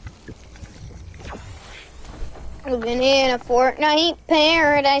wings. Living in a Fortnite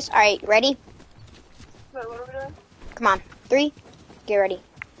paradise. Alright, ready? Wait, what are we doing? Come on. 3, get ready.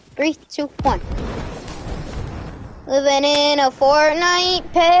 3, 2, 1. Living in a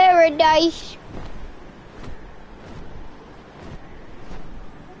Fortnite paradise.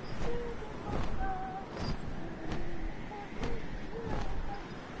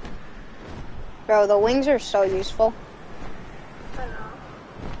 Bro, the wings are so useful. I know.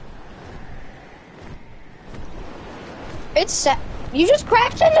 It's set. You just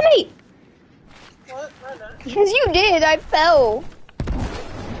crashed into me. What? I know. Yes, you did. I fell.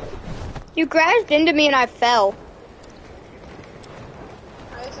 You crashed into me and I fell.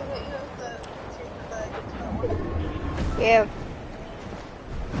 I used to hit you with the treatment that I did to that one. Yeah.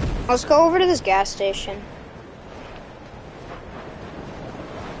 Let's go over to this gas station.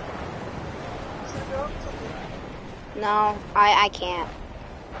 Should we go up to No, I can't.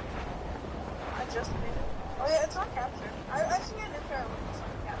 I just made it. Oh yeah, it's not captured. I should get a new pair of wings so I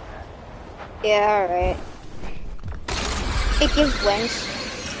can capture it. Yeah, alright. It gives wings.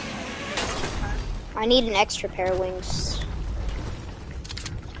 I need an extra pair of wings.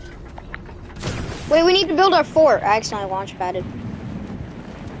 Wait, we need to build our fort. I accidentally launch padded.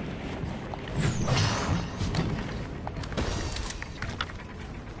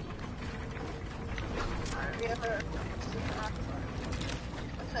 Alright, we have a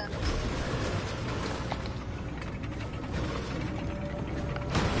defense.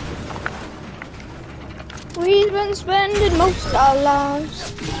 We've been spending most of our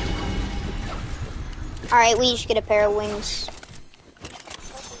lives. Alright, we each get a pair of wings.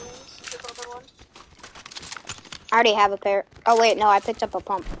 That's the wings. The other one. I already have a pair. Oh wait, no, I picked up a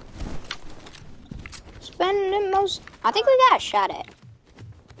pump. Spending most. I think we got shot at.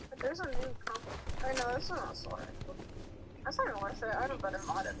 But there's a new comp. I know, that's not a sword. That's not even worth it. I have a better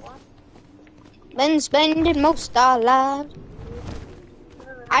modded one. Been spending most of our lives.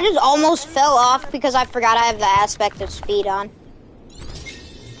 I just almost fell off because I forgot I have the aspect of speed on.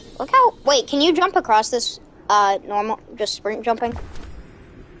 Look how. Wait, can you jump across this? Normal, just sprint jumping.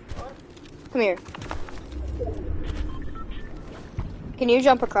 Come here. Can you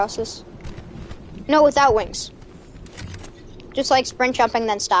jump across this? No, without wings. Just like sprint jumping,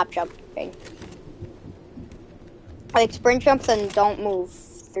 then stop jumping. Like sprint jump, then don't move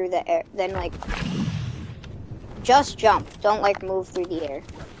through the air. Then like, just jump. Don't like move through the air.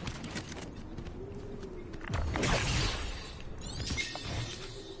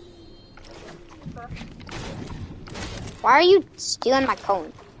 Why are you stealing my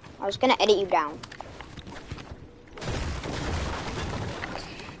cone? I was gonna edit you down.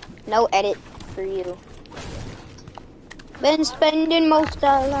 No edit for you. Been spending most of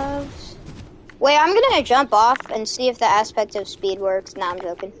our lives. Wait, I'm gonna jump off and see if the aspect of speed works. Nah, I'm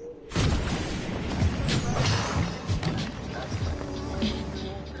joking.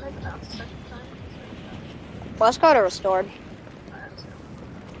 Well, let's go to restored.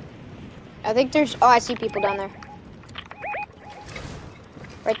 I think there's. Oh, I see people down there.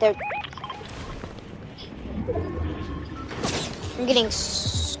 Right there. I'm getting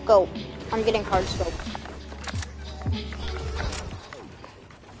scope. I'm getting hard scope.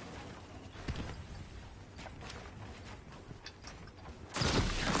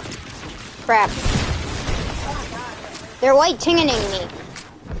 Crap. They're white tinging me.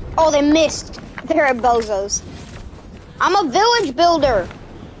 Oh, they missed. They're at bozos. I'm a village builder.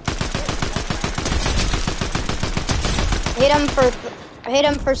 Hit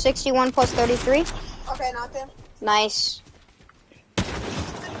him for 61 plus 33. Okay, knocked him. Nice.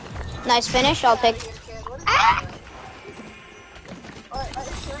 Nice finish. I'll take. Ah!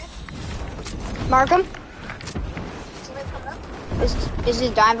 Mark him. Is he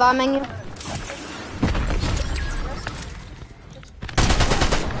dive bombing you?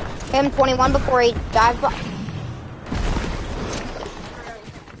 Hit him 21 before he dive bomb.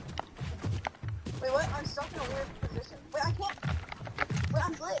 Wait, what? I'm stuck in a weird position. Wait, I can't. Wait,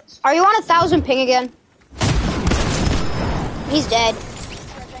 I'm glitched. Are you on 1,000 ping again? He's dead. Yeah,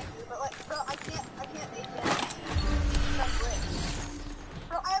 thank you, but like, bro, I can't make it. I'm glitched.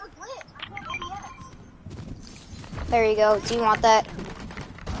 Bro, I have a glitch. I can't make There you go. Do you want that?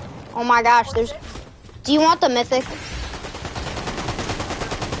 Oh my gosh, there's... Do you want the mythic?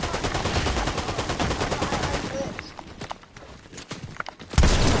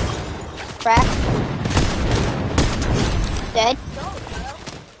 Crack. Dead.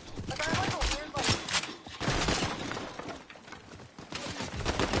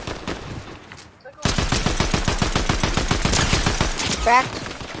 Cracked.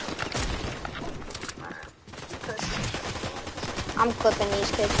 I'm clipping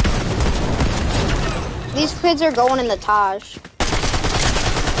these kids. These kids are going in the Taj.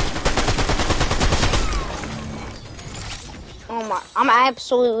 Oh my, I'm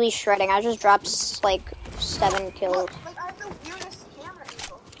absolutely shredding. I just dropped like 7 kills. Like, I have the weirdest camera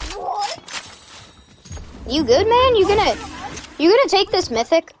angle. What? You good, man? You gonna take this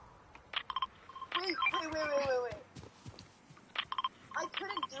mythic? Wait. I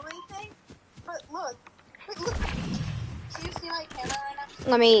couldn't do anything, but look. Wait, look. Do you see my camera right now?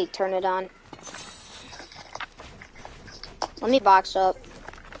 Let me turn it on. Let me box up.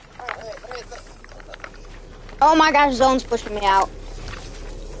 Wait, look. Oh my gosh, Zone's pushing me out.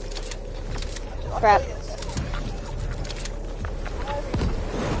 Crap.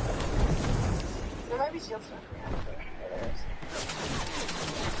 There might be shield stuff.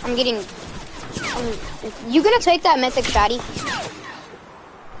 I'm getting... you gonna take that mythic, Shotty?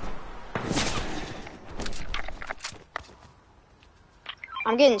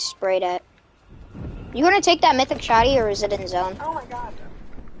 I'm getting sprayed at. You gonna take that mythic, Shotty, or is it in zone? Oh my god.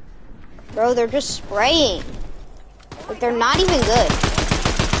 Bro, they're just spraying. Like, they're not even good.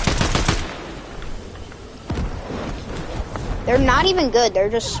 They're not even good, they're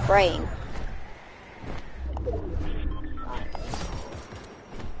just spraying.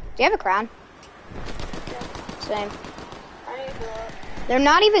 Do you have a crown? Same. They're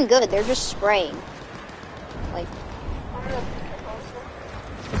not even good, they're just spraying. Like...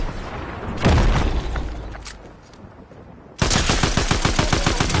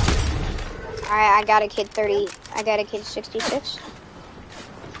 Alright, I got a kid 30. I got a kid 66.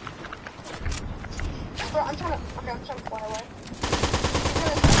 Bro, I'm trying to fly away.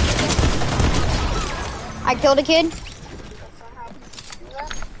 I killed a kid.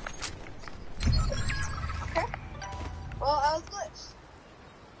 Okay. Well, I was glitched.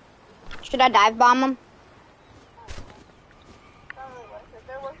 Should I dive bomb them? Not really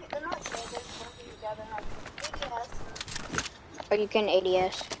worth it. They're not good. They're working together. Like, ADS. Or you can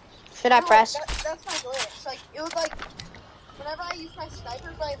ADS. Should I press? That's my glitch. Like, it was like, whenever I use my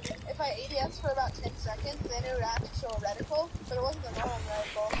sniper, if I ADS for about 10 seconds, then it would actually show a reticle, but it wasn't a normal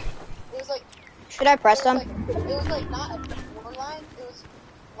reticle. It was like... Should I press them? It was like not a 4 line, it was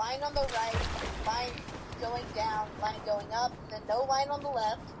line on the right, line going down, line going up, then no line on the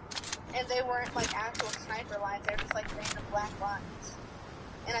left, and they weren't like actual sniper lines, they were just like random black lines.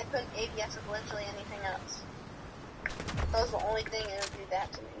 And I couldn't ADS with literally anything else. That was the only thing that would do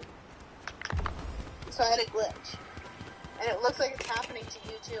that to me. So I had a glitch. And it looks like it's happening to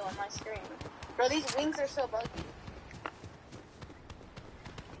you too on my screen. Bro, these wings are so buggy.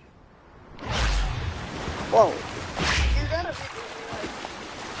 Whoa. You gotta be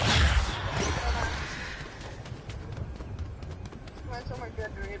find somewhere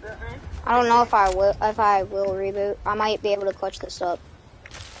good to reboot, right? I don't know if I will reboot. I might be able to clutch this up.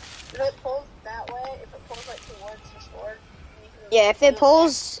 If it pulls that way, if it pulls like towards the sword, Yeah, if it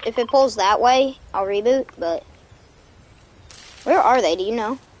pulls that way, I'll reboot, but where are they? Do you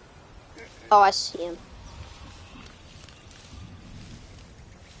know? Oh, I see them.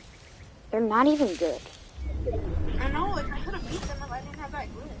 They're not even good. I know, like I could have beat them if I didn't have that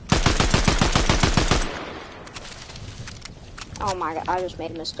glitch. Oh my god, I just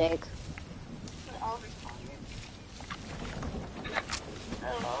made a mistake. I'll respond here.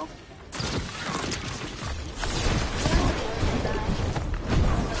 Hello?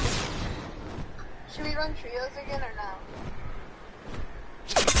 Should we run trios again or no?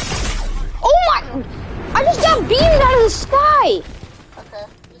 Oh my! I just got beamed out of the sky! Okay,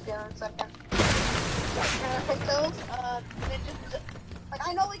 just give it a second. Can I pick those? They just, like,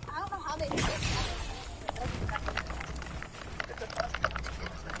 I know, like, I don't know how they do it.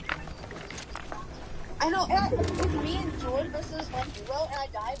 I know, and it was me and George versus one duo, and I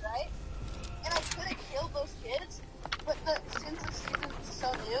died, right? And I could have killed those kids, but since the season is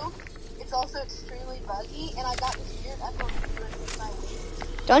so new, it's also extremely buggy, and I got this weird echo in my wings.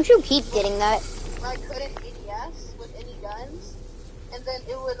 Don't you keep getting that? Where I couldn't ADS with any guns, and then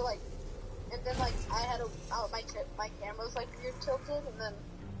it would like, I had my camera was like weird tilted, and then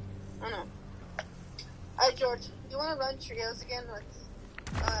I don't know. Alright, George, you want to run trios again with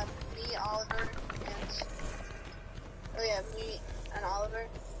me, Oliver, and Oh yeah, me and Oliver.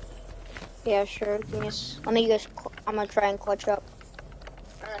 Yeah, sure. Let me just. I'm gonna try and clutch up.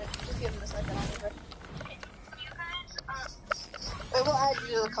 Alright, just give him a second, Oliver. Wait, we'll add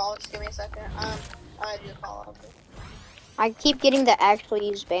you to the call. Just give me a second. I'll add you to the call, Oliver. I keep getting the actually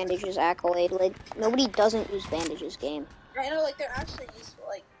use bandages accolade. Like nobody doesn't use bandages game. I know, like, they're actually useful.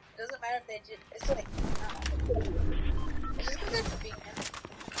 Like, it doesn't matter if they do. It's like, I don't know. It's just because they're convenient.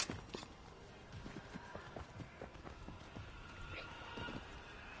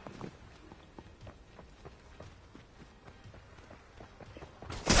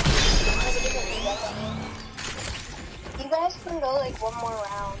 You guys can go like one more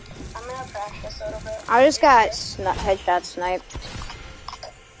round. I'm gonna practice a little bit. I just got headshot sniped.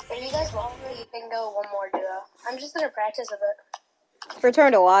 If you guys want me, you can go one more duo. I'm just gonna practice a bit.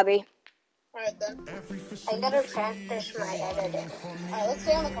 Return to lobby. Alright then. I gotta practice my editing. Alright, let's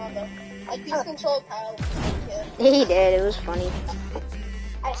stay on the combo. I peace control Kyle. He did. It was funny.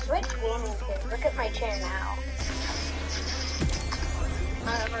 I switched gaming kids. Look at my chair now.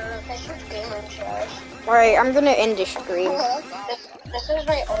 I switched gaming chairs. Alright, I'm gonna end the stream. This is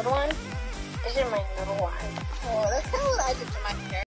my old one. This is my new one. Oh, that's kind of what I did to my chair.